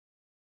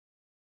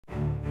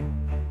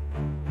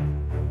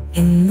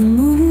In the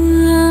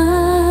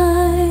moonlight,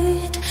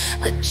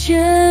 a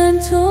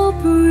gentle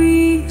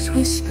breeze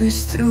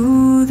whispers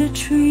through the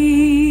trees.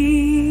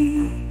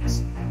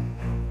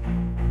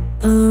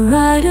 A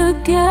rider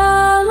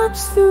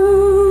gallops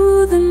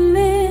through the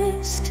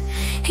mist,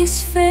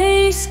 his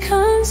face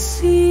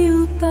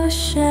concealed by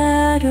shadows.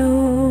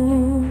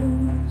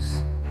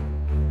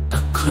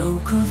 A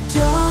cloak of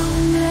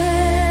darkness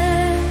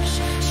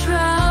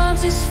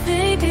shrouds his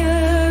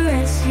figure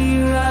as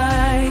he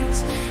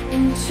rides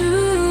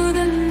into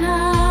the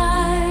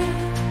night.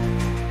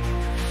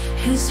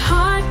 His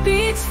heart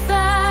beats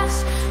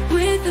fast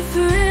with the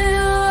thrill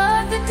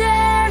of the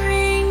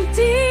daring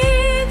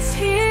deeds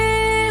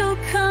he'll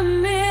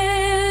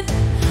commit.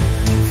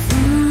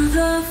 Through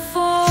the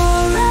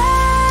forest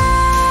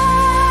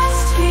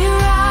he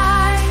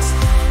rides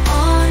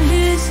on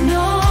his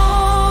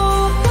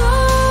noble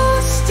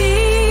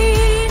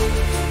steed,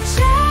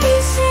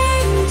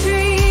 chasing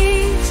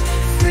dreams,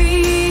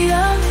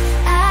 freedom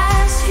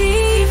as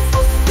he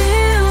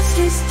fulfills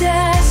his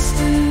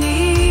destiny.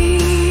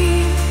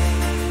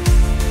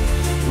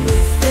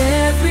 With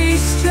every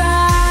stride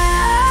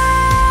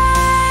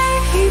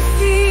he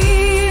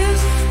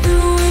feels the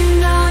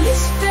wind on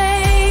his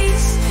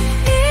face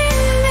in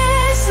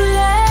this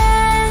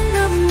land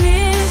of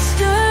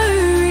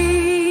mystery,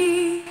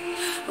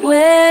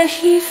 where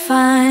he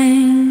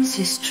finds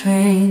his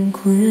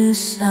tranquil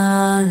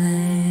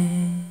solace.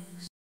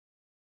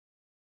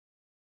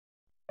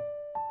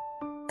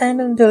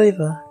 And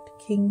deliver the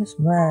king's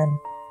man.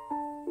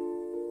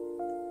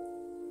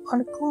 On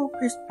a cool,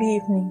 crisp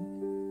evening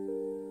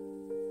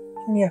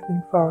in the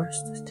Epping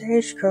Forest, the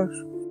stagecoach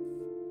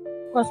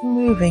was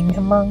moving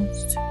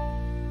amongst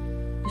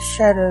the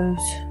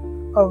shadows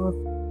of a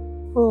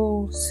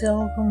full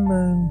silver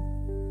moon.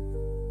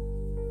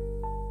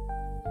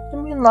 The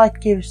moonlight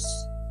gives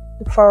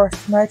the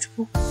forest a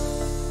magical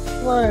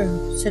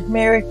glow, said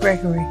Mary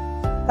Gregory,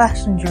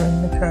 passenger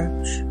in the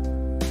coach.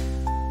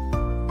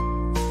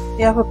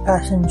 The other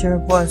passenger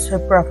was her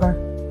brother,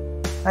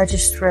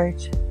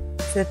 magistrate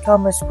Sir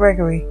Thomas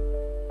Gregory.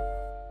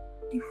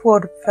 He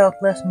thought it felt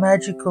less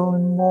magical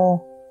and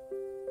more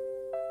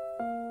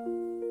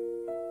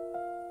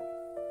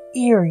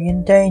eerie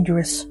and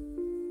dangerous.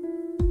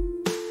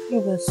 He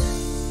was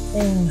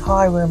seeing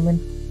highwaymen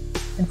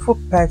and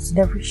footpads in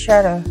every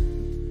shadow.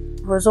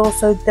 He was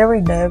also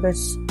very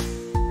nervous,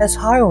 as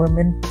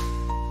highwaymen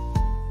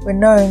were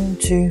known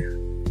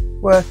to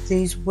work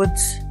these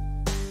woods.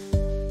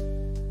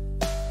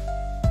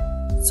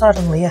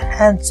 Suddenly, a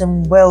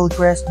handsome,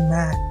 well-dressed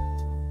man,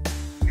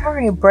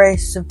 carrying a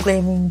brace of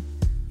gleaming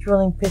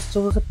drilling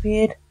pistols,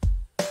 appeared.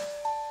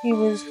 He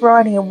was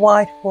riding a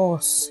white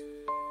horse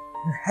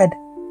and had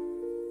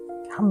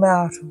come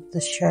out of the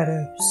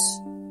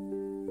shadows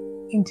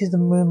into the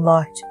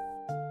moonlight.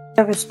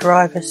 His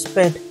driver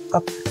sped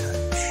up the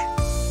coach.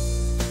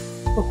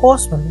 The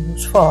horseman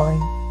was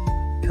following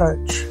the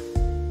coach,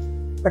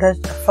 but at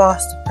a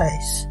faster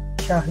pace,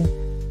 shouting,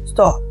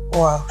 "Stop,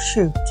 or I'll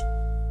shoot.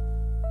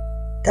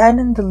 Stand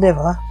and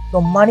deliver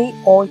your money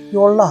or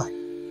your life,"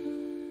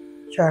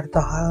 shouted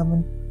the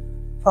highwayman,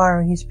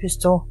 firing his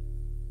pistol.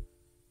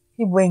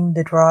 He winged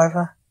the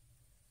driver,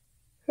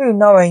 who,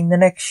 knowing the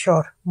next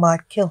shot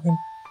might kill him,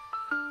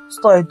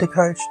 slowed the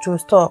coach to a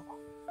stop.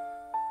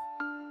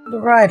 The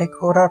rider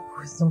caught up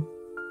with them,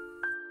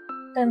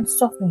 and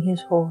stopping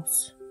his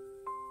horse,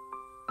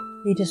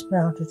 he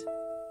dismounted.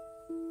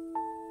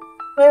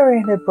 Mary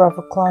and her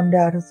brother climbed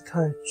out of the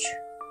coach.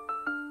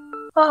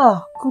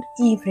 "Ah, good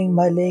evening,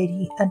 my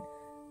lady, and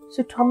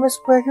Sir Thomas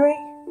Gregory.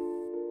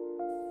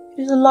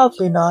 It is a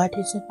lovely night,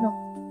 is it not?"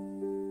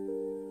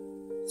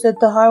 said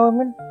the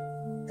highwayman,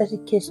 as he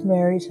kissed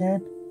Mary's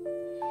hand.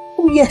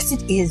 "Oh, yes,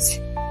 it is,"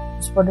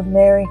 responded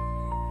Mary,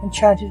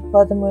 enchanted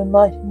by the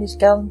moonlight and his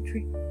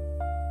gallantry.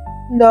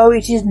 "No,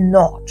 it is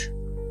not.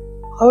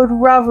 I would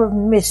rather have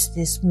missed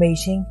this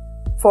meeting,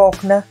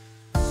 Faulkner,"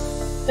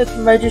 said the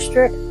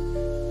magistrate,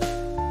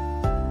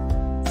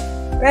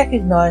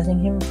 recognizing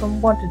him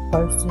from wanted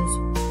posters.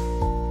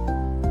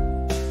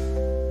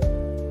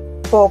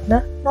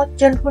 "Faulkner, not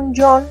Gentleman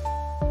John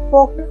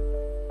Faulkner?"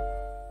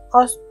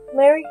 asked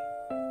Mary.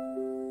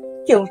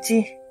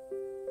 "Guilty,"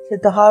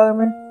 said the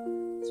highwayman,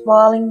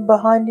 smiling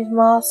behind his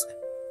mask.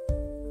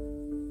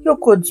 "Your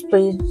goods,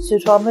 please, Sir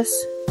Thomas,"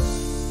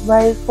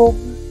 made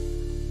Faulkner,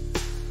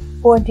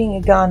 pointing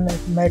a gun at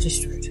the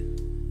magistrate.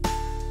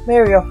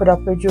 Mary offered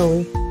up her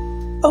jewellery.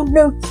 "Oh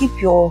no, keep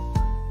your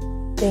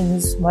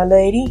things, my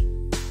lady,"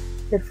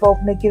 said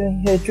Faulkner,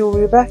 giving her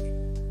jewellery back.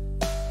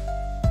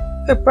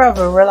 Her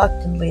brother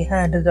reluctantly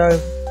handed over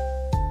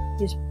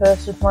his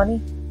purse of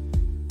money.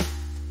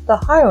 The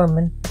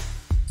highwayman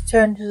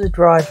turned to the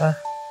driver.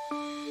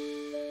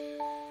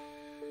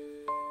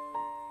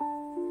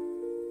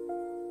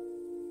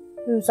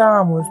 Whose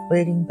arm was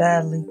bleeding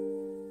badly,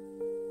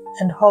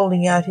 and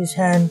holding out his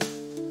hand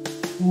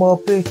for more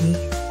booty.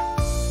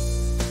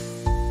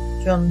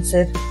 John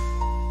said,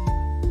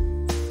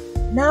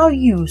 "Now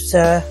you,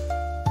 sir,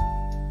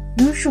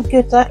 you shall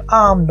get that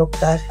arm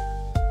looked at.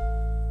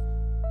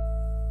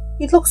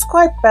 It looks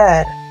quite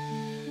bad,"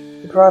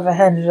 driver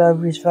handed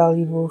over his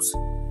valuables.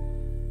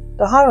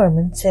 The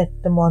highwayman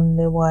sent them on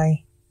their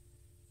way,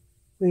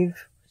 with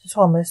Mr.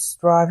 Thomas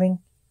driving,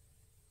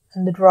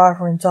 and the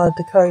driver inside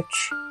the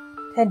coach,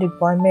 tended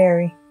by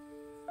Mary.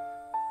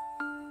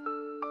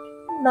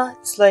 2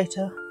 nights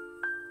later,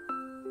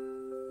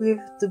 with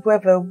the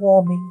weather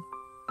warming,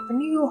 a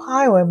new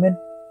highwayman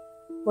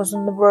was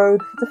on the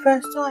road for the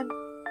first time.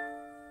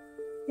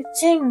 It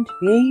seemed to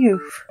be a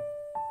youth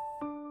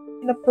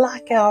in a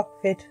black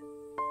outfit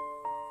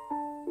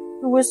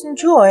who was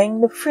enjoying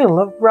the thrill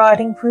of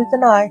riding through the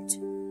night.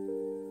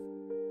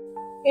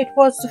 It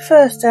was the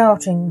first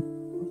outing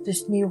of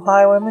this new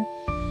highwayman.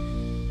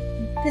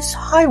 This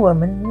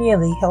highwayman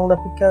nearly held up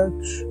a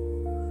coach,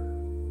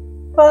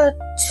 but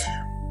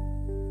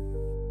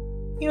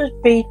he was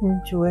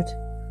beaten to it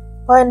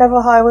by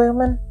another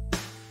highwayman.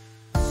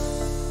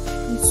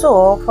 He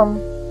saw from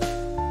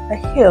a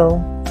hill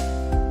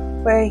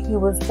where he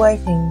was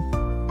waiting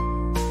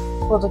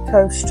for the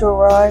coach to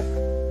arrive.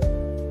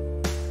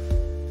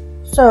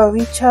 So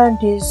he turned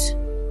his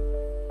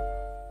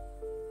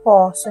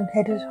horse and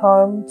headed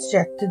home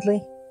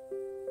dejectedly.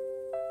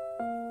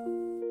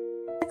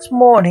 Next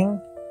morning,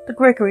 the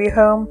Gregory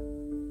home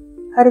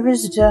had a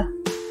visitor.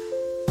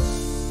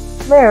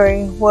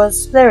 Mary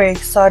was very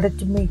excited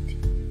to meet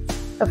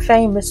a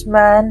famous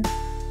man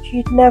she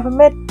had never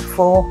met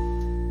before.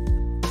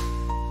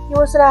 He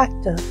was an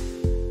actor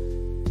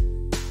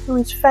who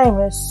is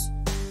famous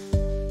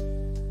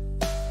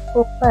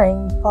for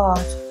playing the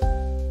part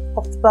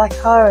of the Black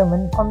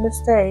Highwayman on the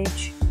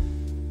stage.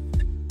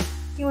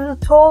 He was a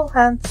tall,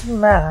 handsome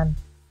man.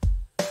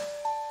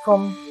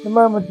 From the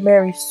moment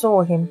Mary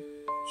saw him,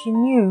 she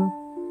knew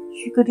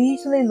she could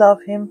easily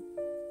love him.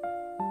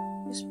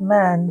 This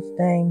man's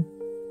name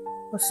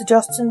was Sir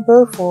Justin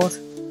Beaufort.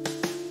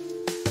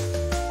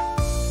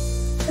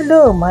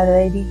 "Hello, my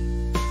lady,"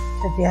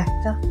 said the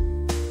actor.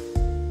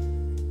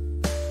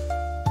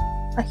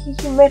 "I hear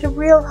you met a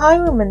real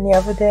highwayman the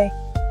other day.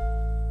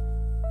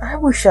 I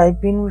wish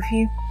I'd been with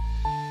you.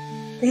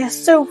 They are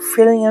so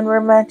thrilling and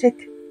romantic."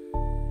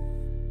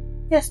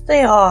 "Yes,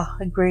 they are,"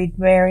 agreed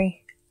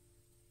Mary.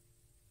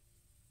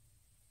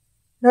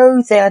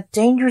 "No, they are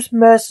dangerous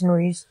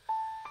mercenaries.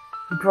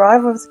 The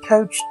driver of the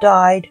coach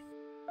died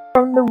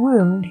from the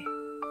wound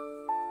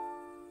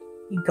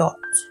he got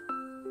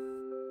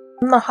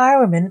from the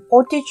highwayman,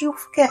 or did you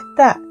forget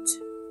that?"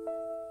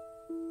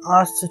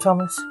 asked Sir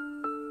Thomas.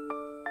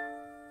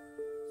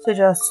 Sir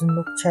Justin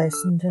looked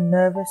chastened and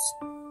nervous.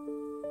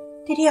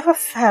 "Did he have a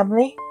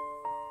family?"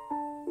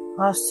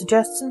 asked Sir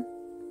Justin.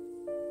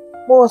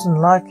 "More than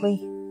likely.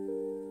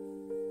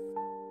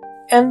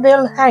 And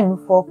they'll hang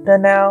Faulkner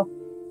now.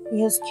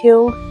 He has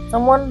killed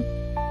someone,"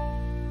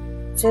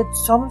 said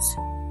Thomas.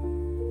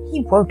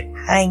 "He won't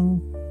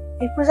hang.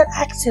 It was an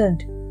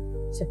accident,"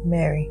 said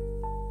Mary.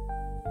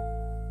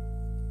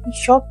 "He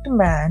shot the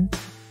man.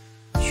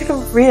 He should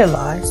have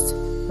realized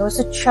there was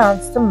a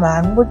chance the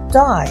man would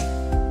die,"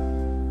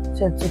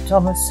 said Sir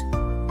Thomas.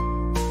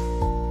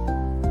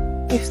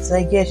 "If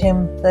they get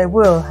him, they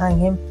will hang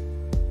him.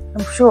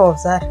 I'm sure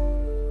of that,"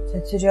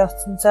 said Sir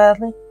Justin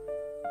sadly.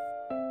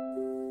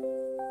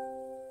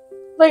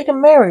 Later,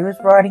 Mary was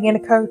riding in a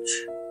coach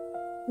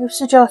with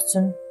Sir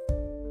Justin,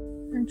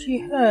 and she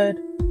heard,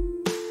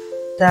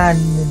 "Stand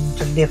and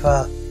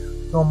deliver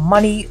your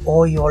money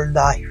or your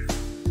life,"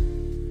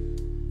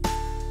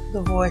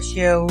 the voice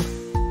yelled.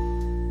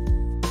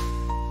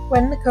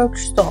 When the coach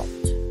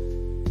stopped,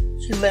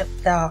 she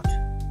leapt out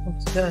of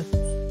the coach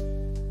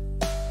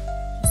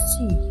to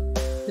see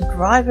the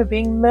driver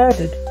being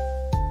murdered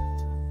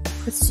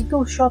with a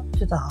single shot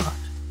to the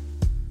heart,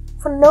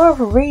 for no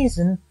other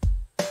reason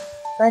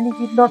than he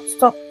did not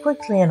stop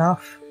quickly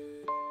enough.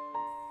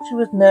 She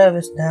was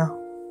nervous now.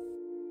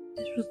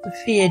 This was the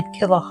feared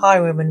killer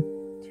highwayman,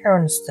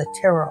 Terence the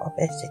Terror of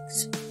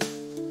Essex.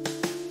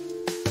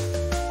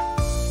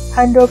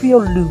 "Hand over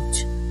your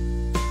loot.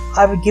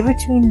 Either give it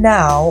to me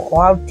now,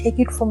 or I'll take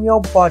it from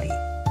your body,"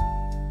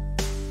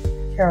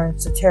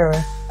 Terence the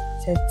Terror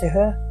said to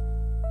her.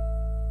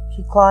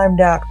 She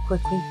climbed out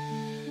quickly,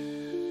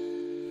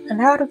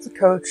 and out of the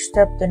coach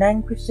stepped an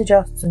angry Sir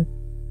Justin.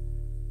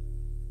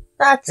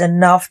 "That's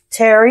enough,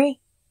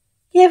 Terry.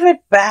 Give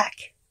it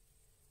back,"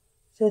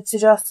 said Sir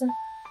Justin.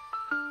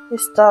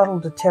 This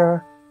startled the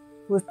Terror,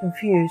 who was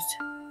confused.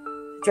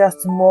 Sir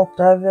Justin walked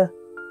over,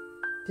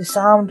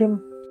 disarmed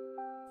him,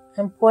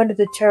 and pointed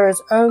the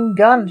Terror's own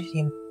gun at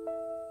him.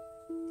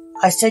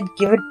 "I said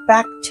give it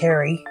back,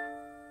 Terry,"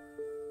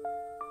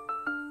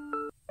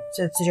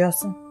 said Sir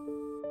Justin.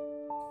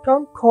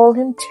 "Don't call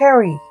him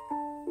Terry.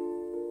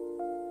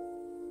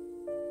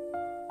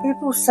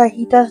 People say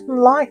he doesn't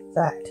like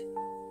that.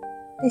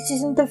 This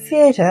isn't a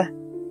theatre.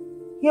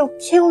 He'll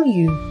kill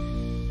you,"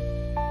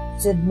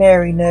 said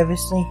Mary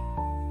nervously.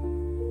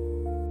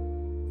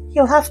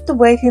 "He'll have to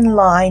wait in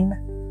line,"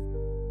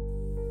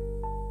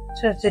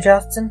 said Sir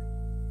Justin,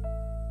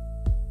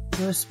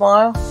 with a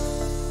smile.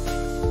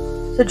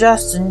 "Sir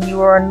Justin,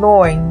 you are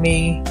annoying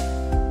me.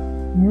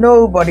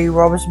 Nobody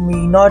robs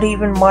me, not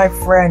even my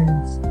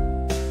friends.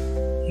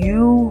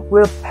 You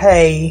will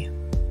pay,"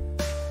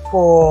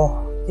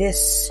 for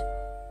this,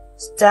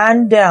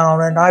 stand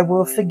down and I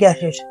will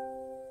forget it,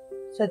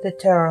 said the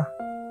Terror.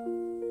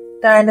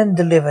 Stand and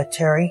deliver,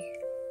 Terry,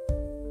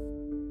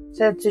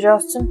 said Sir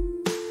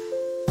Justin.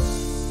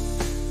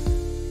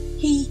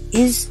 He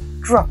is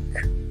drunk.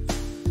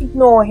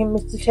 Ignore him,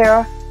 Mr.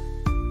 Terror,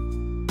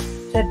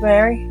 said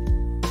Mary.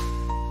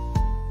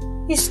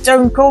 He's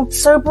stone cold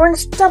sober and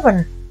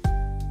stubborn,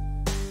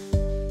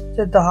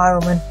 said the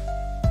highwayman.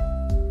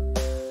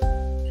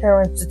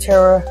 Terence the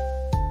Terror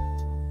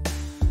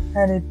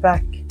handed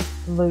back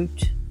the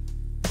loot,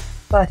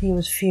 but he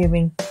was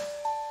fuming.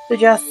 Sir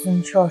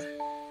Justin shot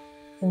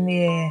in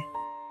the air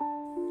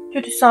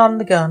to disarm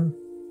the gun.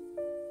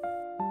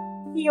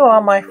 You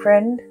are my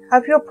friend,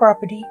 have your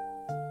property,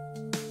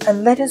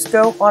 and let us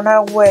go on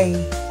our way,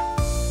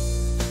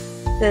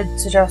 said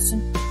Sir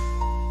Justin.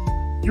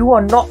 You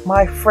are not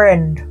my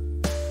friend,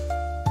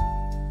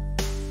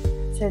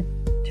 said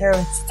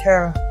Terence the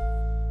Terror,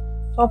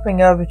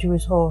 hopping over to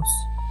his horse.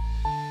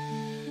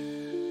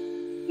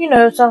 You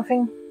know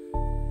something?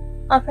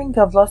 I think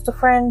I've lost a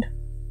friend,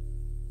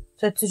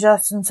 said Sir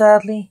Justin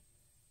sadly,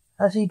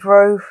 as he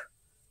drove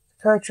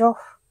the coach off.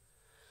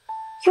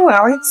 You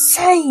are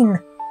insane,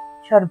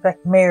 shouted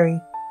back Mary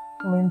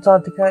from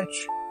inside the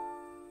coach.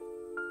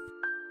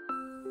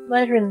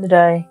 Later in the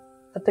day,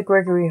 at the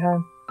Gregory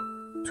home,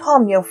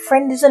 Tom, your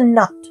friend is a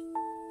nut,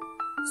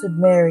 said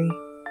Mary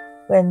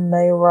when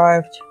they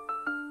arrived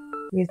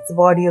with the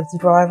body of the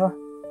driver.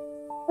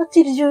 What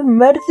did he do?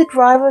 Murder the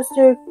driver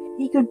so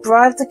he could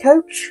drive the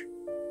coach?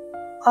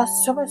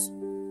 Asked Thomas.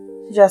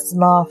 Sir Justin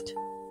laughed.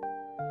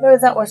 No,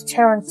 that was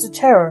Terence the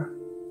Terror,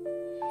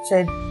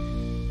 said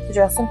Sir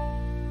Justin.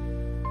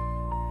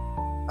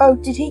 Oh,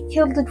 did he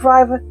kill the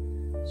driver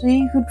so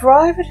you could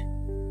drive it?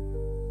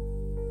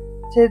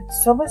 Said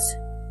Thomas.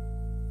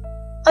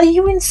 Are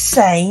you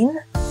insane?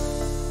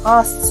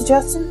 Asked Sir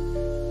Justin.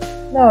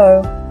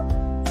 No,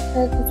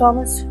 said Sir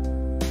Thomas.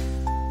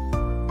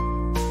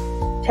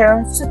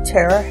 Terence the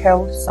Terror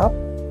held us up.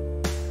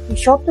 He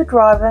shot the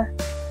driver.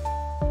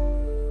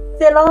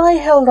 Then I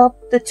held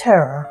up the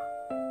Terror,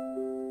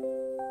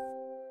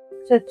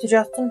 said Sir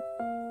Justin.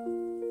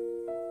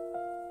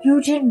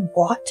 You did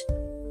what?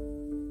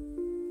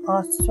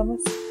 Asked Sir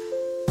Thomas.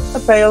 I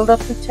bailed up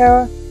the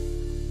Terror.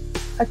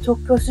 I took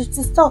your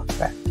sister's dog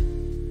back,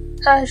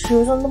 as she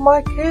was under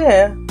my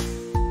care,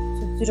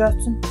 said Sir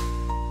Justin.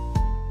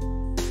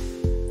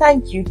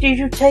 Thank you. Did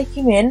you take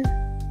him in?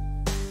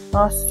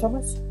 Asked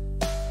Thomas.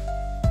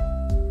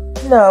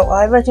 No,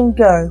 I let him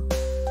go,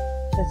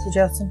 said Sir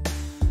Justin.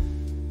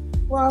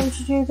 Why would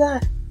you do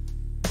that?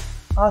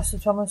 Asked Sir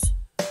Thomas.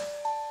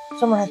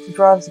 Someone had to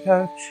drive the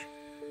coach,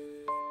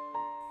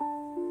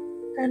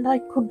 and I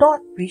could not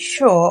be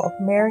sure of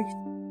Mary's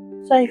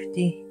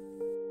safety.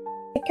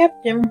 I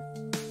kept him,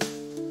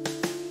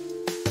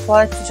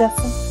 replied Sir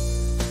Justin.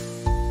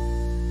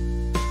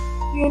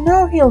 You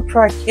know he'll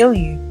try to kill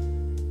you,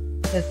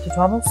 said Sir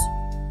Thomas.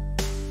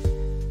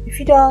 If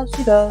he does,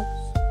 he does.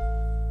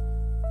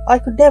 I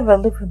could never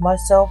live with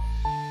myself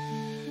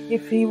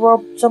if he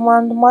robbed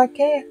someone under my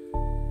care,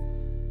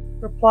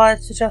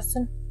 replied Sir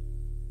Justin.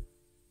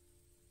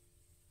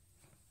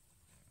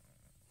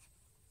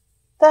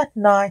 That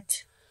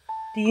night,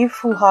 the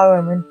youthful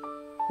highwayman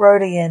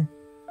rode again.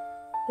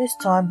 This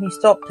time he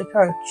stopped the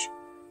coach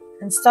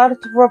and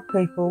started to rob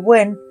people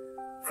when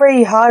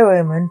 3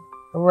 highwaymen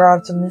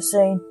arrived on the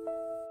scene.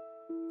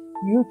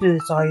 You do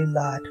this, are you,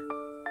 lad?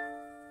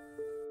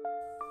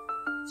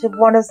 Said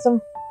one of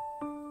them.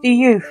 The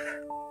youth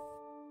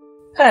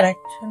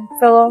panicked and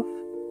fell off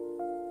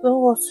the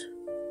horse,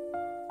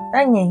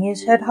 banging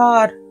his head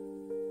hard,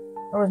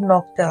 and was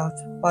knocked out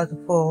by the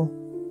fall.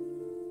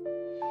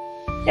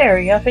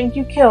 Terry, I think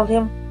you killed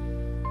him,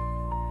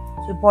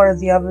 said one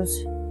of the others.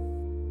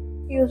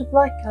 He was a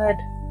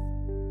black-eyed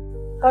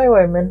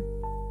highwayman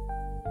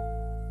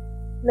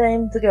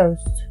named the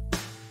Ghost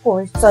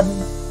for his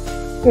sudden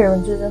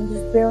appearances and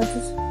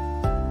disappearances.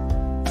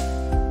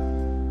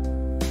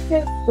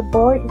 Yes, the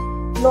boy is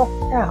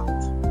knocked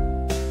out,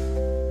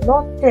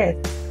 not dead,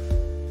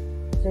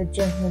 said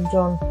Gentleman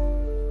John,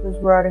 who was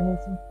riding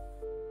with him.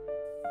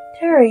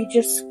 Terry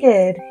just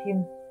scared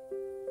him,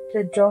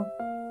 said John.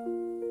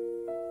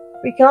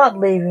 We can't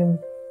leave him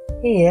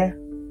here.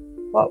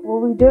 What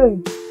will we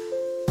do?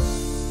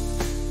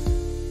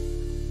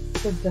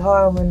 Said the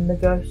highwayman, the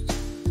Ghost,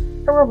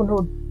 a Robin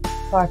Hood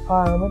type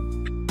highwayman.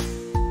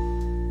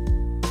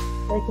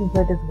 They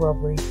completed the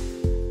robbery.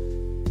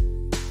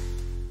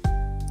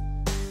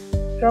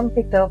 John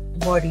picked up the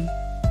body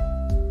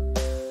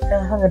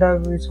and hung it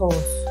over his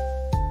horse.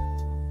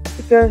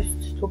 The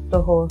Ghost took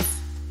the horse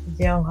with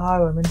the young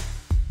highwayman,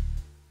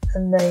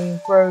 and they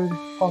rode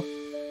off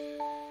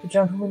to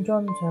Gentleman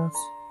John's house.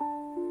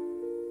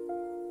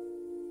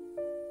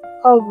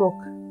 I'll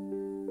look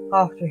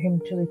after him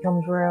till he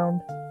comes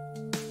round,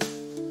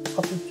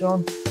 offered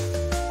John.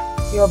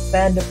 The odd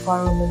band of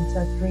highwaymen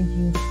sat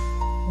drinking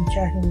and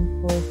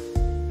chatting for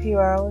a few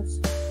hours.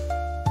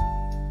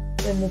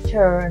 Then the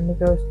Terror and the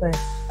Ghost left.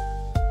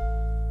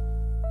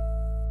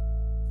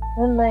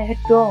 When they had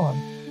gone,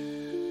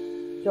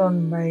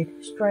 John made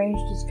a strange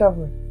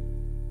discovery.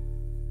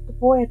 The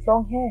boy had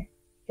long hair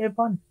in a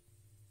bun,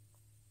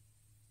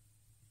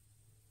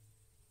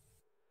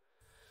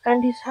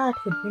 and his hat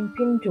had been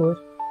pinned to it.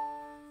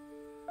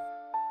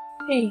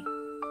 He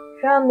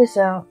found this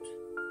out.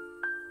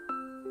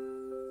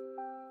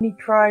 He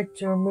tried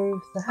to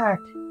remove the hat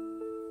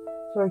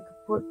so he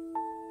could put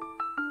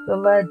the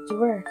lad to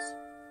rest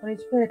on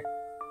his bed.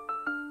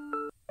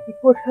 He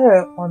put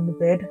her on the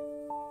bed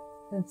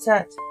and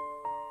sat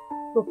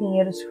looking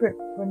at a script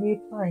for a new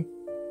play,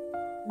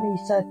 and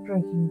he sat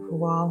drinking for a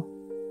while.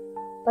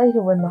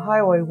 Later, when the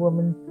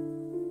highwaywoman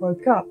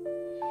woke up,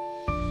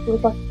 it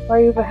was like the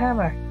play of a ham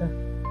actor.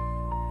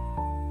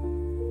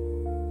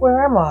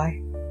 "Where am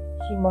I?"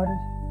 she muttered,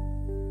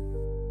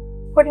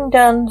 putting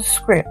down the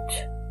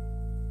script.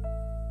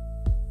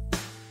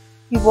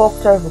 He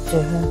walked over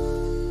to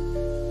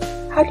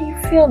her. "How do you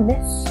feel,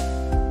 miss?"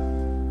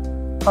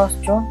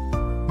 asked John.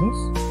 "Miss?"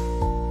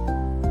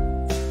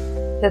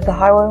 said the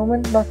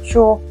highwaywoman, not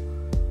sure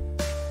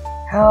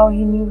how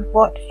he knew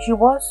what she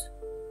was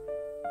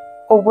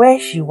or where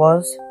she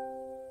was.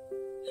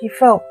 She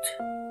felt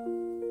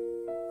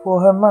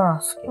for her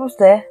mask. It was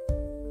there.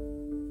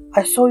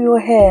 "I saw your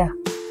hair.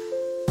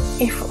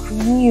 If we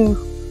knew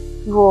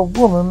you were a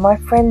woman, my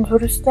friends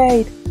would have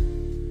stayed,"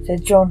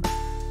 said John.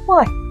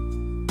 "Why?"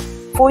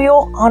 "For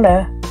your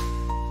honour,"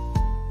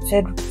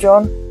 said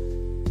John.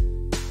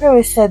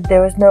 "Who said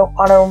there was no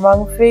honour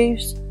among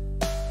thieves?"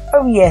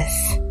 "Oh, yes,"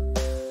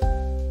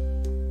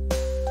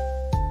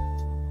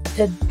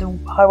 said the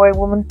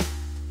highwaywoman.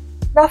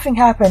 "Nothing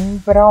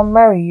happened, but I'll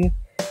marry you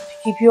to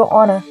keep your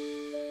honour,"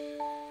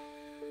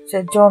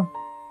 said John.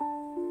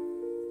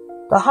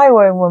 The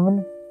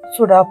highwaywoman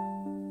stood up,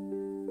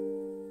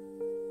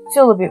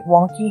 still a bit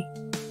wonky.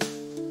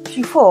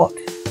 She thought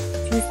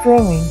she was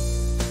dreaming.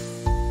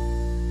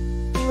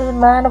 He was a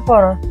man of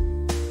honour,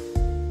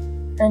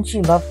 and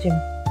she loved him,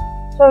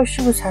 so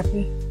she was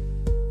happy.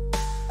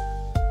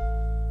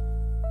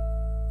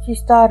 She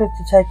started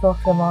to take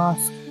off her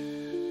mask,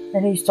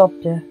 and he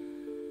stopped her.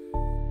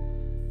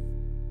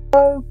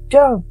 "Oh,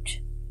 don't.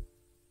 It's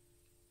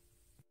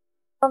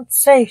not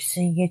safe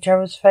seeing each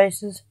other's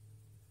faces.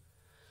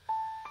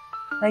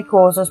 They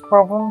cause us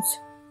problems."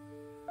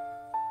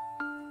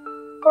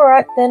 "All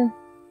right then,"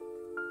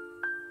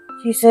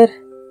 she said,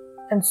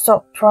 and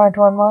stopped trying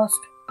to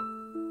unmask.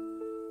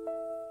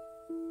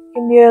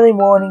 In the early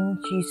morning,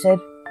 she said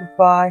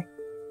goodbye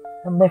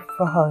and left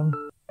for home.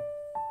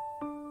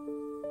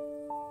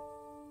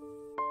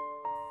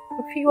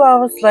 A few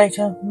hours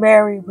later,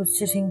 Mary was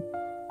sitting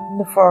in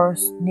the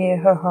forest near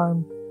her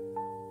home,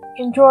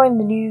 enjoying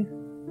the new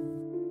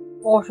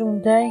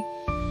autumn day.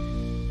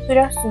 Sir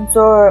Justin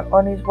saw her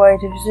on his way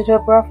to visit her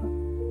brother.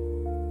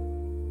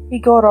 He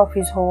got off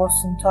his horse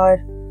and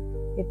tied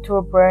it to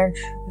a branch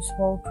of a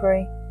small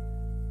tree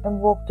and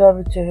walked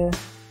over to her.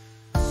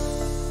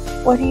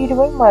 "What are you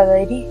doing, my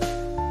lady?"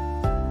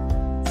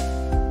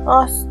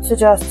 asked Sir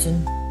Justin,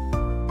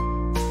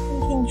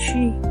 thinking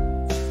she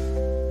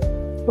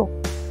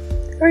looked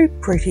very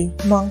pretty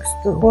amongst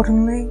the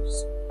autumn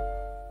leaves.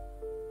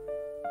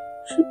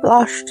 She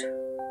blushed.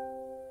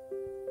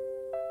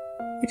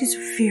 "It is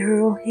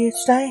ethereal here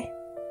today,"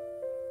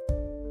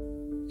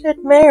 said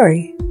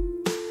Mary,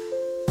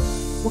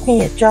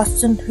 looking at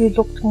Justin, who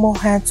looked more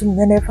handsome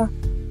than ever.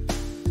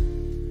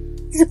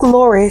 "It's a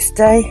glorious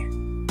day,"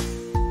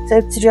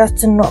 said Sir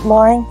Justin, not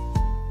lying.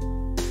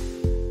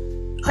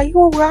 "Are you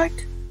all right?"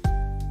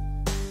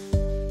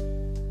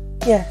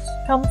 "Yes,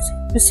 come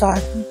sit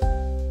beside me,"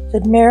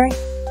 said Mary.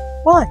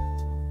 "Why?"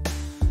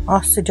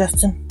 asked Sir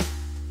Justin.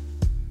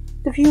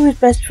 "The view is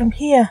best from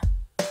here,"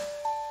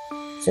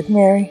 said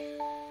Mary.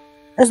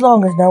 "As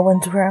long as no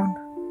one's around,"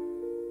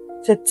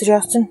 said Sir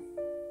Justin.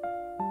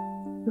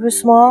 With a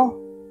smile,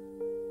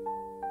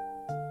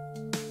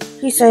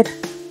 he said,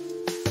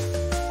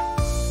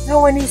 "No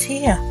one is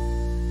here."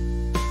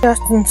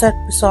 Justin sat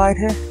beside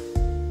her.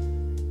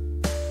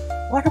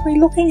 "What are we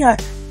looking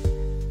at?"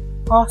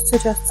 asked Sir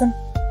Justin.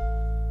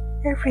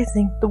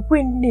 "Everything. The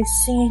wind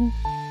is singing,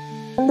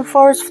 and the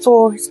forest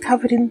floor is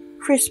covered in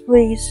crisp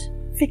leaves,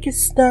 thick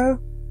as snow,"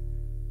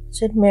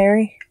 said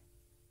Mary,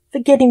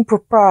 forgetting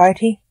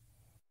propriety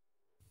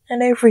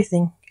and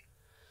everything.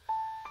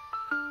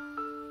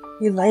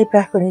 He lay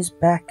back on his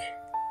back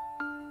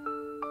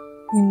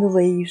in the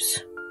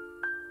leaves.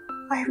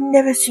 "I have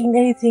never seen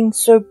anything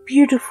so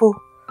beautiful.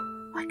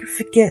 I could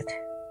forget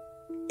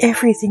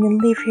everything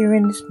and live here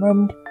in this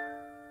moment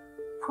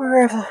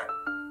forever."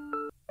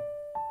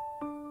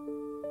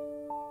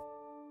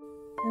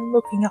 And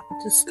looking up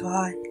at the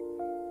sky,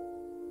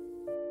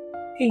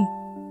 he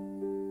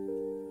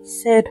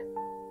said,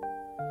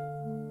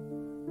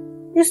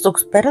 "This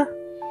looks better."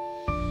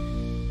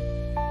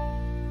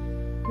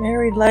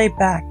 Mary lay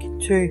back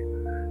too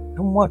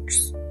and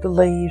watched the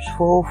leaves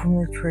fall from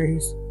the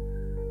trees,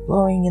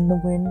 blowing in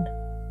the wind.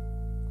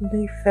 The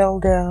leaf fell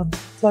down,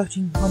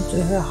 floating onto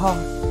her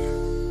heart.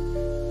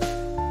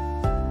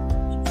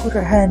 She put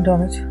her hand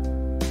on it.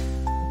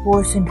 A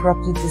voice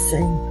interrupted the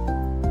scene.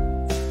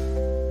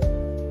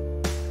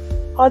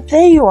 Oh,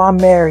 there you are,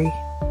 Mary.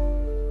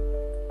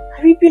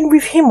 Have you been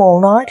with him all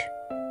night?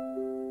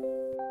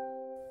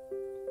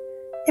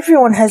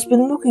 Everyone has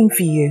been looking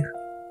for you,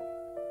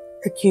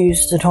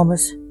 accused Sir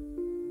Thomas.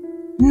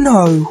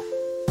 No,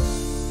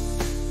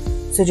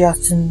 Sir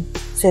Justin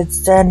said,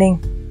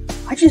 standing.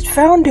 I just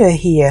found her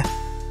here.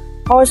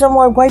 I was on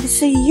my way to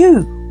see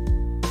you.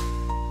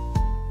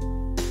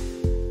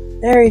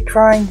 Mary,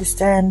 trying to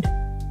stand,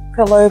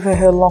 fell over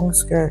her long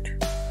skirt.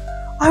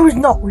 I was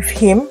not with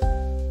him,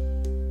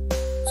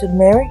 said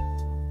Mary.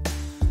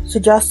 Sir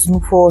Justin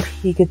thought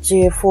he could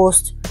see a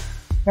forced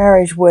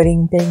marriage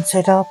wedding being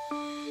set up.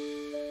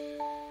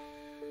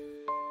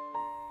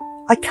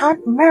 I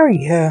can't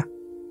marry her,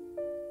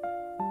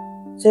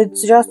 said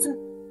Sir Justin.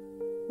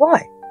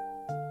 Why?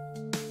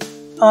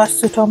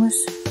 Asked Sir Thomas.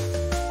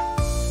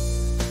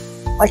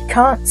 I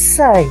can't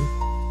say,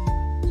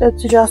 said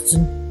Sir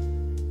Justin.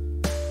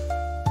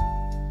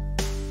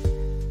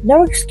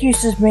 No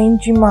excuses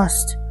means you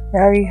must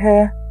marry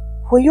her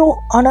for your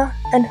honour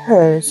and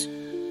hers,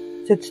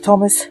 said Sir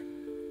Thomas.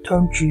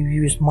 Don't you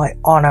use my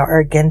honour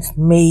against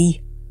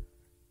me,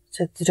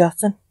 said Sir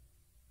Justin.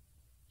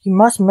 You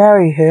must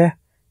marry her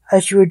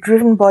as you are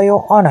driven by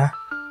your honour,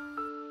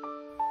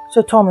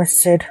 Sir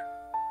Thomas said.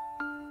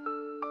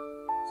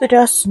 Sir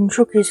Justin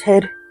shook his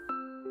head,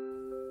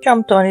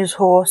 jumped on his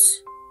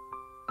horse,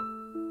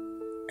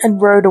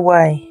 and rode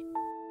away.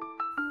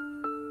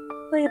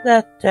 Later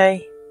that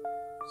day,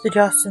 Sir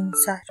Justin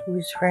sat with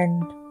his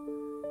friend,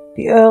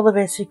 the Earl of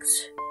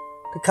Essex,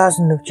 the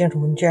cousin of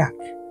Gentleman Jack,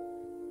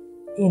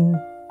 in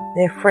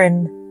their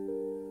friend,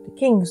 the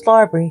King's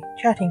library,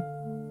 chatting.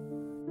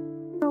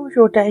 How was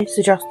your day,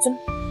 Sir Justin?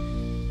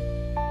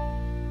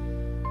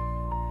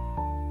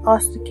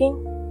 Asked the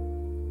King.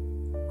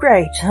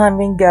 Great, I'm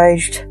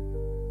engaged,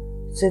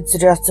 said Sir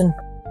Justin.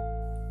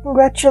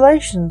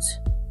 Congratulations,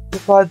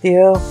 replied the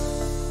Earl,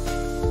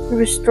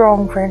 with a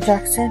strong French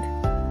accent.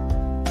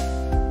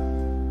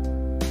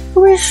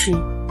 Who is she?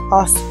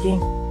 Asked the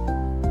King.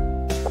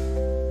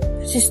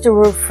 The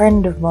sister of a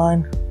friend of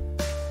mine,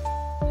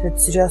 said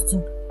Sir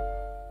Justin.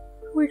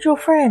 Who is your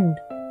friend?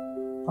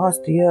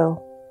 Asked the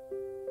Earl.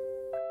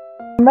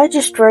 A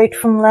magistrate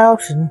from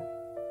Loughton,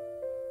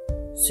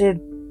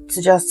 said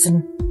Sir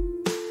Justin.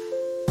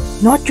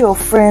 Not your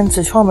friend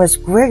Sir Thomas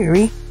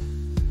Gregory?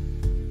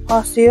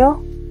 Asked the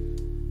Earl.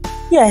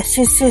 Yes,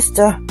 his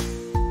sister,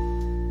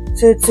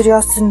 said Sir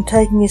Justin,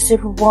 taking a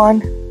sip of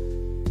wine.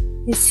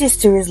 His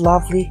sister is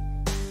lovely.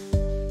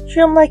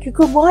 She'll make a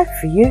good wife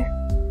for you,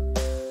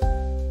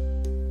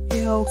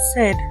 the Earl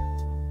said.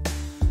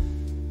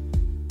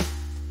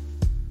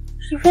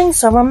 She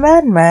thinks I'm a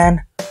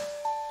madman,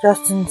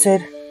 Justin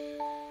said,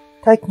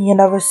 taking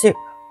another sip.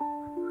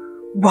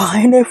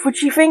 Why on earth would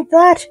she think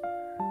that?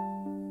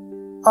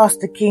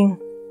 Asked the King.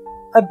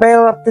 I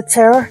bail up the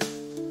terror,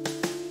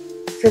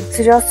 said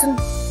Sir Justin,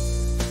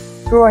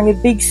 drawing a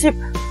big sip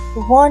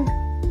of wine.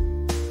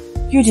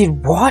 You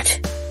did what?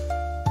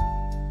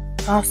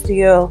 Asked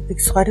the Earl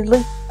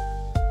excitedly.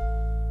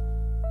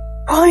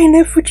 Why on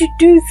earth would you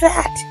do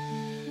that?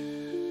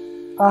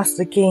 Asked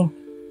the King.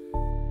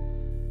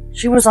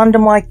 She was under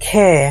my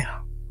care,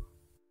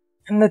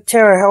 and the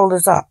terror held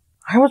us up.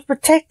 I was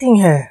protecting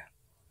her,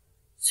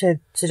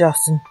 said Sir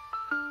Justin.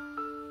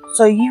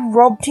 So you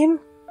robbed him?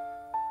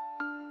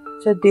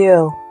 Said the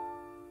Earl.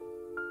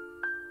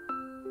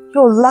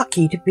 You're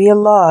lucky to be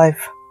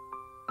alive.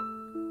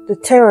 The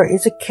terror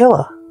is a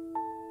killer,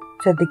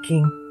 said the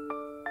King.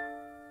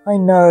 I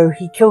know,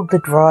 he killed the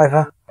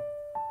driver,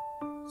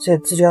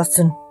 said Sir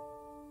Justin.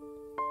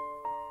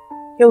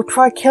 He'll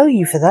try kill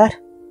you for that,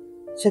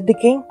 said the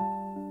King.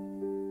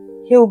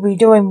 He'll be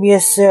doing me a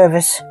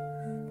service,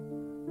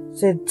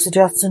 said Sir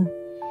Justin.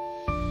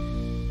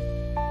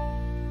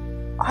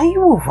 Are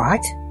you all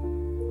right?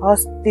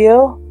 Asked the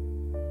Earl.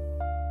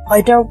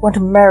 I don't want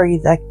to marry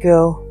that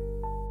girl,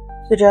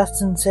 Sir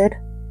Justin said.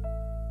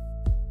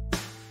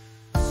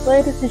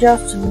 Later Sir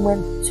Justin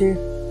went to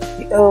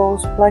the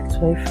Earl's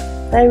blacksmith,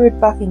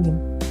 David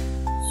Buckingham's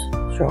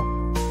shop,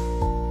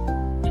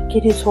 to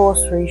get his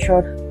horse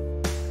reshod.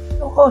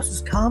 Your horse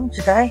is calm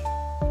today,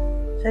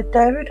 said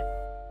David.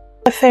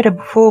 I fed her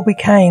before we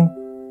came.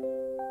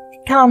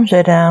 It calms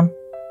her down,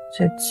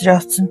 said Sir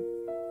Justin.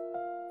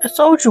 A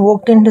soldier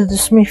walked into the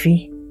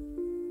smithy.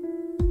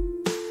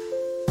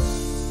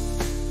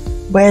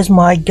 Where's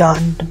my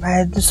gun?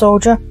 Demanded the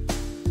soldier.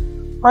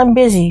 I'm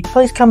busy.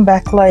 Please come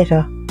back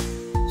later,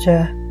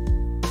 sir,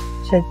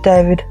 said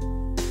David.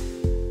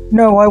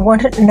 No, I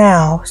want it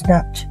now,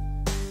 snapped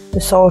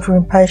the soldier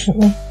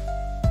impatiently.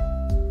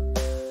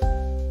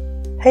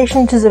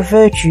 Patience is a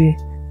virtue,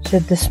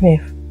 said the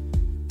smith.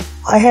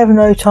 I have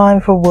no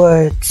time for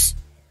words,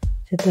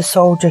 said the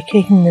soldier,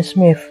 kicking the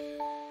smith,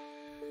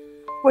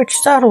 which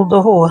startled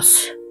the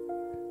horse,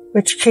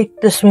 which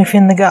kicked the smith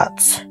in the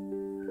guts.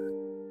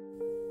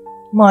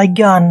 My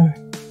gun,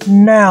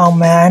 now,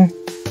 man,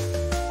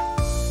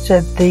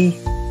 said the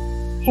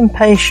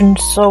impatient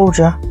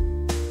soldier,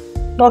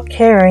 not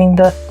caring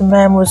that the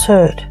man was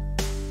hurt.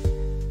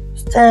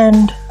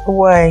 Stand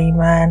away,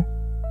 man.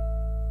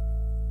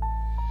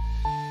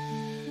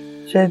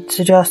 said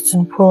Sir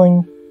Justin,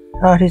 pulling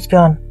out his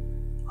gun.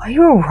 Are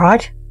you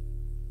alright?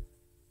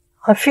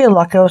 I feel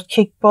like I was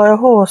kicked by a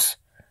horse,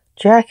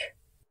 Jack,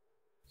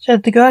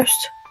 said the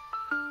ghost.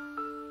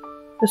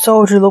 The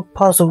soldier looked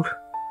puzzled.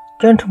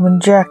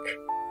 Gentleman Jack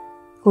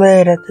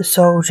glared at the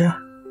soldier.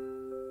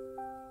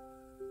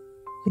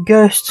 The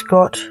ghost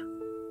got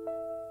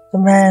the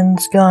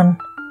man's gun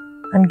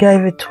and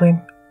gave it to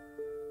him.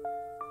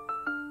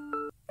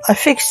 I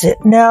fixed it.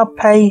 Now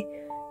pay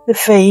the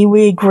fee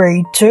we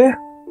agreed to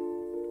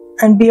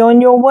and be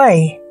on your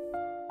way,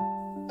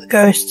 the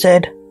ghost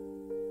said.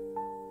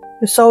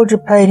 The soldier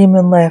paid him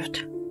and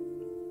left.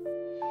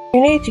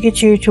 We need to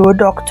get you to a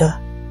doctor,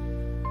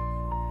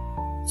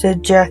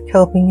 said Jack,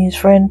 helping his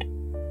friend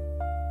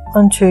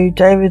onto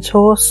David's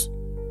horse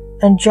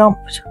and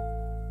jumped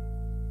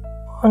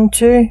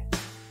onto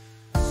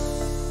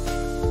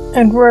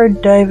and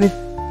rode David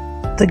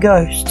the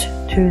ghost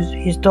to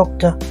his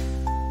doctor.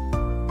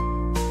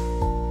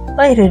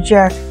 Later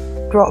Jack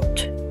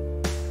dropped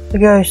the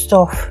ghost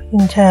off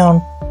in town,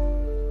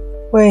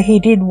 where he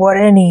did what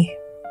any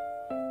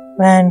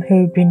man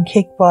who'd been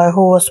kicked by a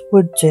horse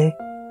would do.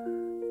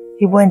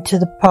 He went to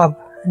the pub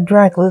and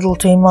drank a little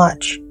too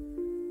much.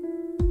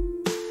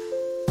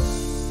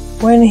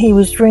 When he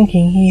was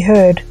drinking, he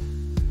heard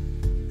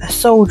a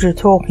soldier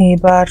talking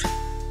about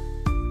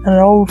an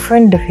old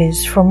friend of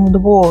his from the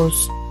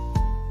wars,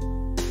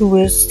 who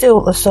was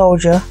still a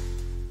soldier,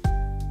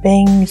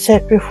 being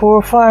set before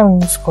a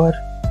firing squad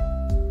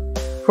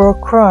for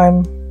a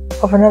crime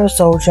of another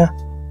soldier.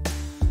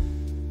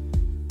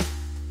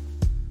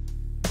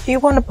 Do you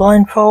want a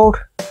blindfold?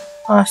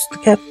 Asked the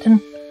captain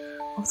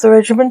of the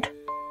regiment.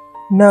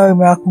 No,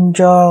 Malcolm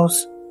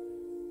Giles,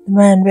 the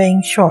man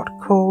being shot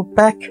called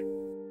back.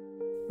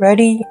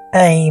 Ready,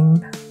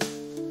 aim.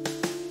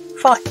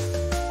 Fight,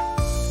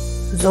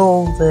 was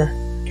all the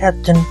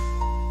captain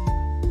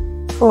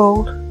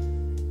called.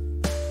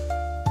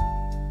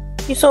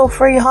 He saw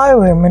 3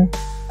 highwaymen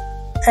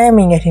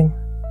aiming at him.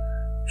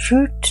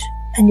 Shoot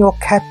and your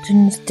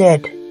captain's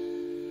dead,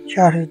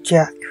 shouted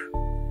Jack.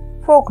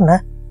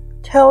 Faulkner,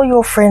 tell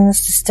your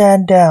friends to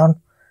stand down.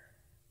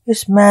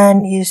 This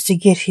man is to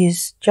get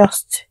his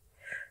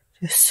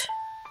justice,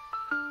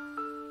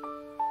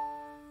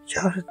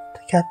 shouted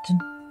the captain.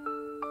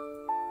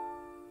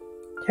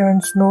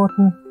 Terence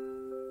Norton,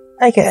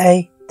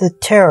 aka the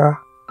Terror.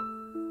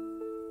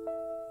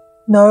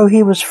 No,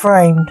 he was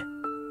framed,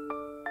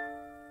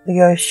 the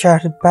ghost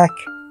shouted back.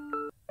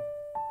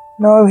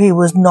 No, he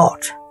was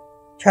not,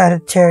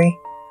 shouted Terry.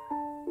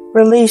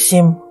 Release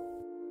him,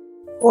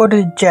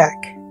 ordered Jack.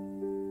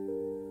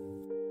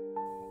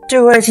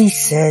 Do as he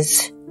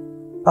says,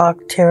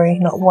 barked Terry,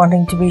 not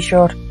wanting to be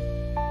shot.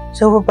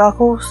 Silver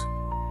Buckles,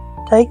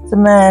 take the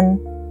man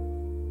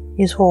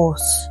his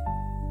horse,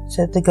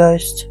 said the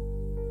ghost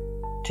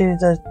to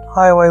the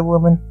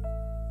highwaywoman.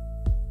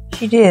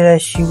 She did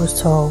as she was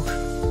told.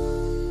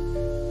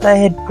 They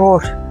had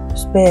brought a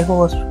spare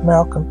horse for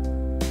Malcolm.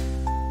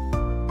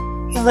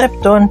 He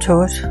leapt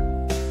onto it,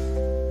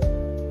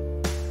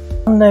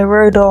 and they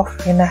rode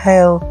off in a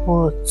hail of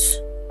bullets.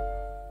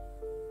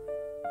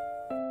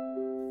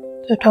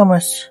 Sir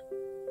Thomas,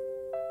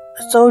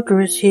 a soldier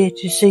is here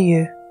to see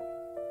you,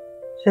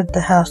 said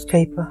the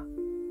housekeeper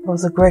of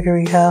the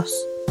Gregory house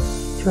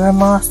to her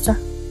master.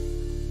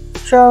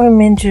 Show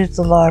him into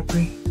the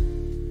library.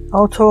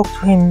 I'll talk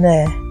to him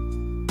there,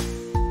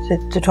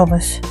 said Sir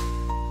Thomas.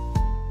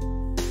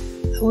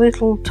 A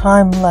little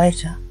time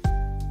later,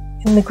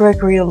 in the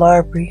Gregory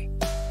library,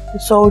 the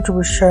soldier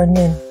was shown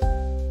in.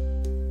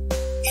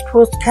 It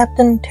was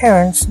Captain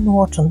Terence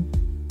Norton.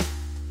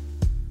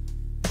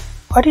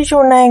 What is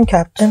your name,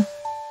 Captain?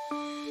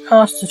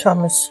 Asked Sir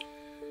Thomas.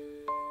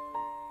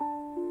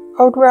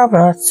 I would rather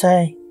not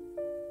say.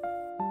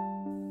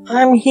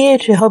 I am here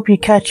to help you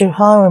catch a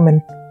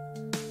highwayman,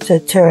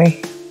 said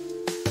Terry.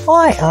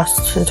 Why?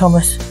 Asked Sir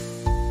Thomas.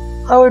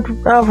 I would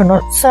rather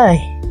not say,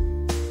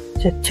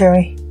 said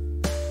Terry.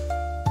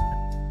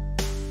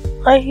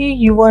 I hear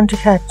you want to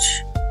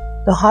catch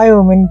the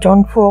highwayman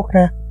John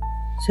Faulkner,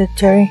 said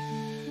Terry.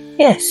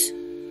 Yes,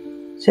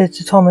 said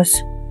Sir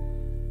Thomas.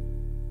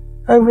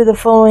 Over the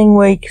following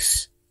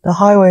weeks, the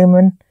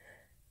highwayman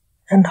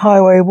and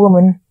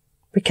highwaywoman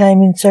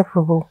became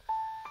inseparable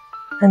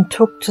and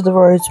took to the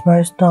roads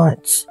most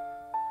nights.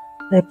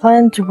 They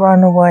planned to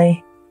run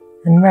away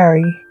and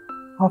marry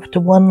after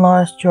one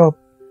last job.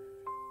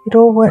 It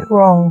all went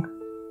wrong.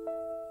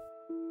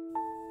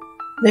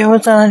 There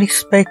was an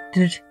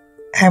unexpected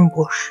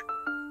ambush.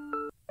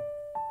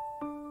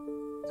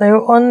 They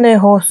were on their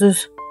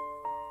horses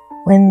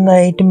when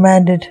they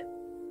demanded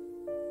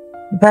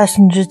the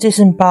passengers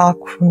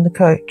disembark from the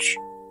coach.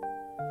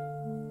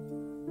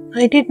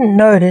 They didn't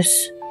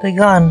notice the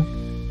gun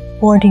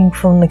pointing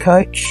from the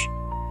coach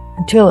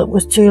until it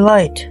was too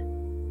late.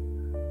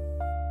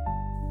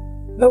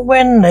 But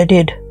when they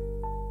did,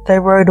 they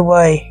rode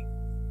away.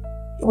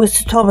 It was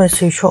Sir Thomas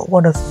who shot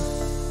one of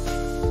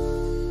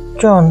them.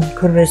 John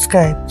could have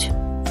escaped,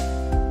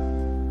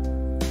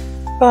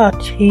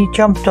 but he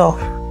jumped off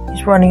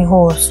his running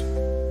horse,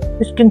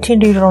 which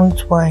continued on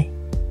its way.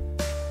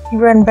 He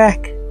ran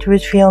back to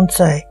his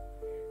fiancée,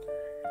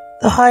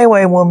 the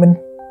highwaywoman.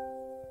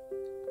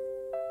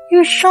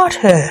 "You shot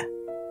her,"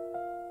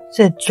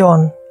 said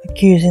John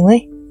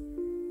accusingly,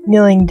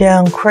 kneeling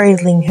down,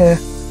 cradling her,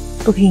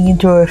 looking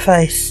into her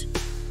face.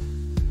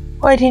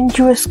 "Why didn't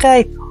you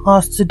escape?"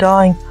 asked the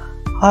dying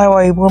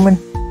highwaywoman.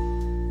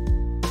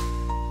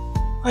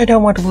 "I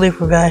don't want to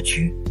live without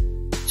you,"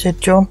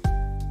 said John.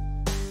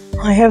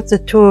 "I have the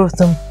two of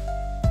them.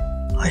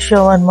 I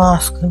shall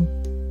unmask them,"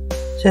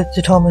 said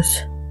Sir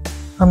Thomas,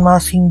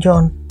 unmasking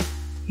John.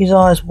 His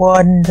eyes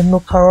widened and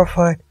looked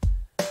horrified.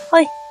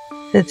 "I,"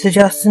 said Sir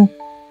Justin.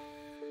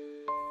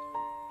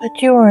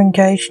 "But you are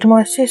engaged to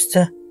my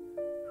sister.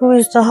 Who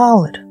is the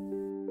harlot?"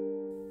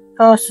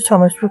 asked Sir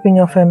Thomas, ripping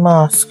off her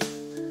mask,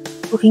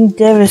 looking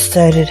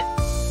devastated.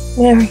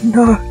 "Mary,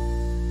 no,"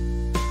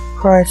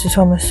 cried Sir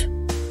Thomas.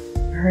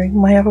 "Mary,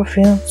 my other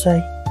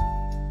fiancée,"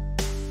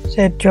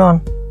 said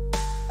John.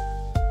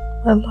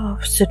 "My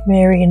love," said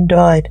Mary, and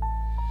died.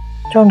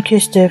 John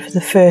kissed her for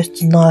the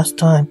first and last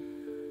time.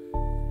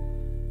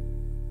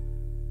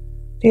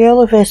 The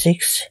Earl of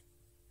Essex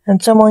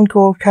and someone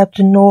called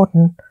Captain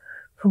Norton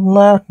from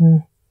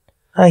Loughton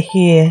are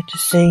here to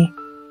see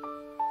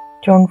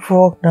John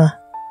Faulkner,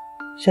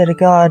 said a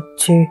guard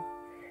to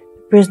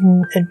the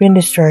prison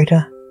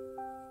administrator.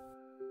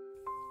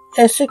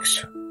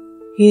 "Essex?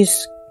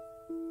 His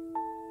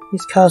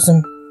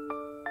cousin."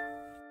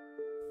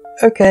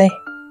 "Okay,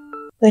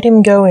 let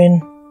him go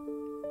in,"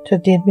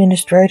 said the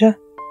administrator.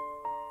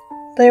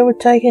 They were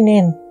taken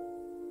in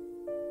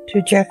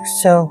to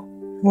Jack's cell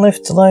and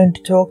left alone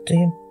to talk to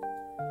him.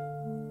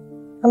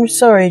 "I'm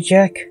sorry,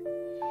 Jack,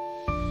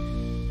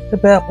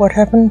 about what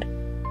happened.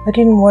 I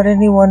didn't want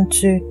anyone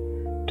to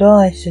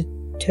die," said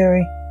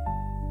Terry.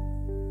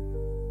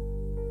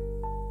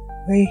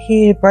 "We're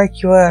here to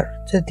break you out,"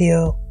 said the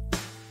Earl.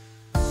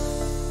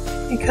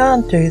 "You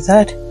can't do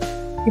that.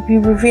 You'd be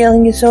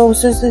revealing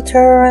yourselves as the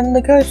Terror and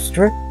the Ghost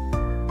Strip,"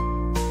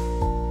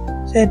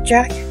 said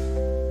Jack.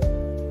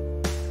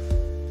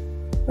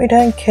 "We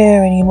don't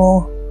care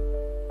anymore,"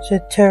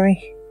 said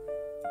Terry.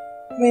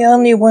 "We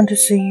only want to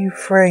see you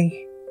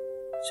free,"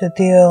 said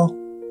the Earl,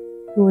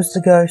 who was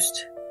the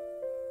ghost.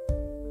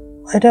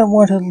 "I don't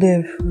want to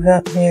live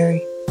without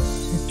Mary,"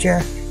 said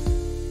Jack.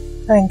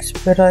 "Thanks,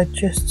 but I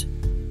just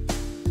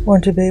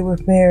want to be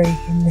with Mary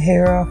in the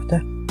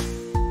hereafter."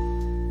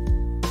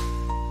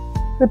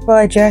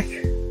 "Goodbye, Jack.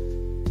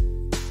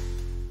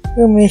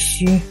 We'll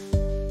miss you,"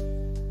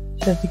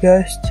 said the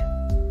ghost.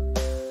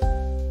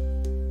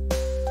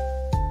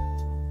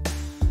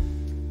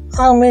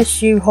 "I'll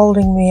miss you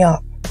holding me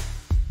up,"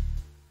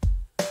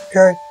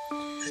 joked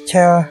the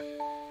Terror.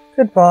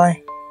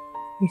 "Goodbye,"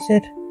 he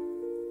said.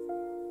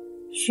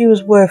 "She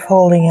was worth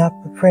holding up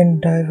a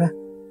friend over,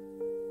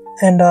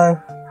 and I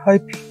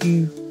hope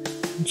you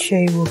and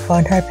she will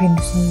find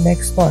happiness in the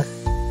next life.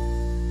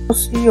 I'll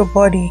see your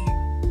body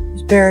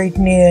is buried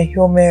near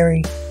your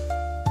Mary,"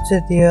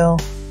 said the Earl,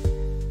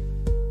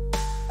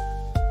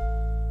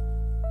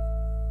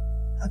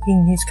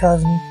 hugging his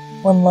cousin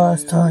one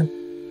last time.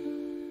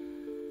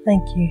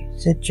 "Thank you,"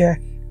 said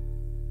Jack.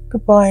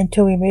 "Goodbye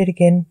until we meet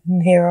again in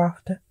the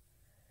hereafter."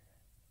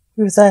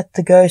 With that,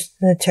 the ghost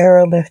and the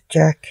Terror left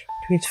Jack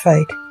to his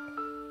fate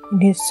in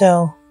his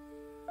cell.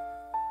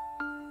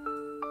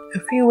 A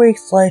few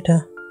weeks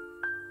later,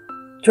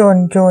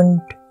 John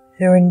joined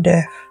her in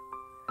death.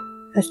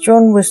 As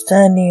John was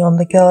standing on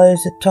the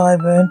gallows at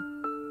Tyburn,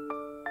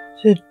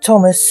 Sir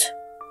Thomas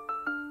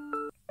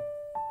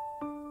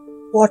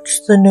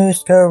watched the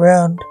noose go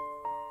round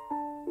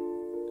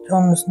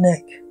John's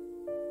neck.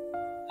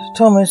 Sir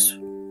Thomas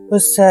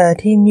was sad.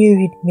 He knew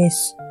he'd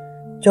miss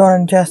John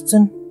and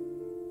Justin.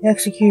 The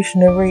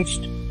executioner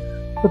reached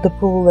for the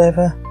pull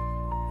lever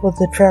for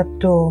the trap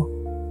door.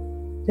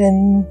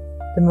 Then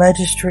the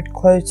magistrate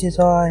closed his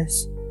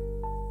eyes.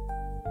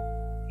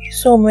 He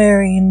saw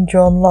Mary and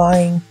John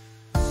lying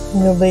in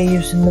the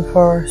leaves in the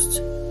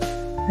forest,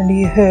 and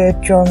he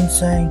heard John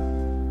saying,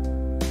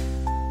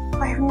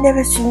 "I have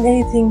never seen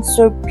anything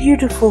so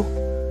beautiful.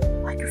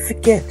 I could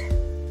forget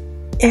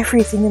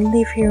everything and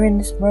live here in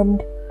this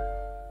moment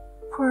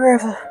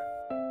forever."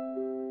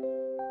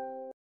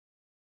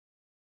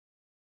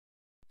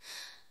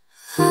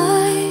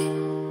 I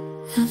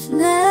have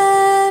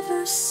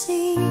never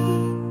seen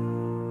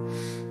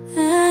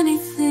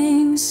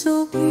anything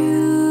so beautiful.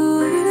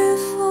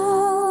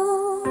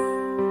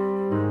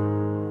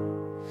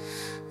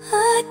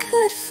 I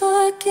could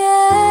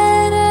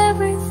forget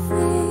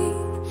everything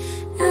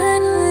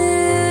and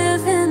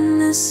live in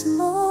this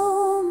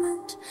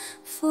moment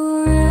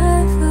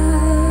forever.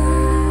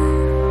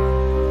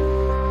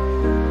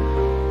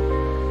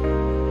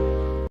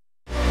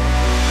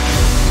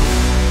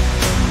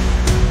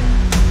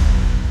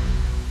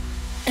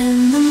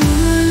 In the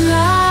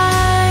moonlight,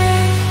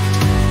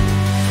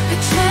 a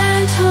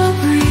gentle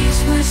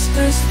breeze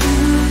whispers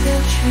through the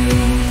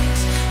trees.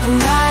 A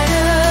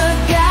rider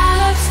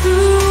gallops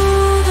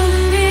through the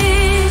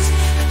leaves,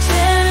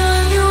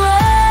 telling you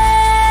way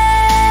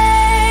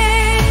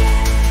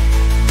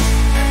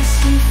as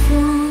he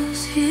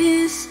follows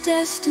his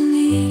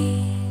destiny.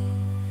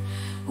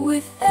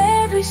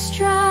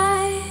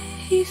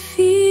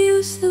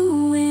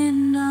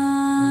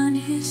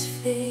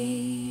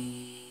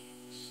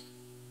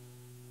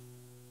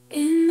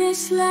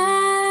 this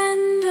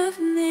land of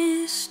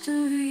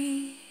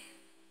mystery,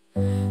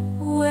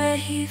 where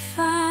he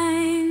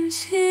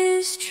finds his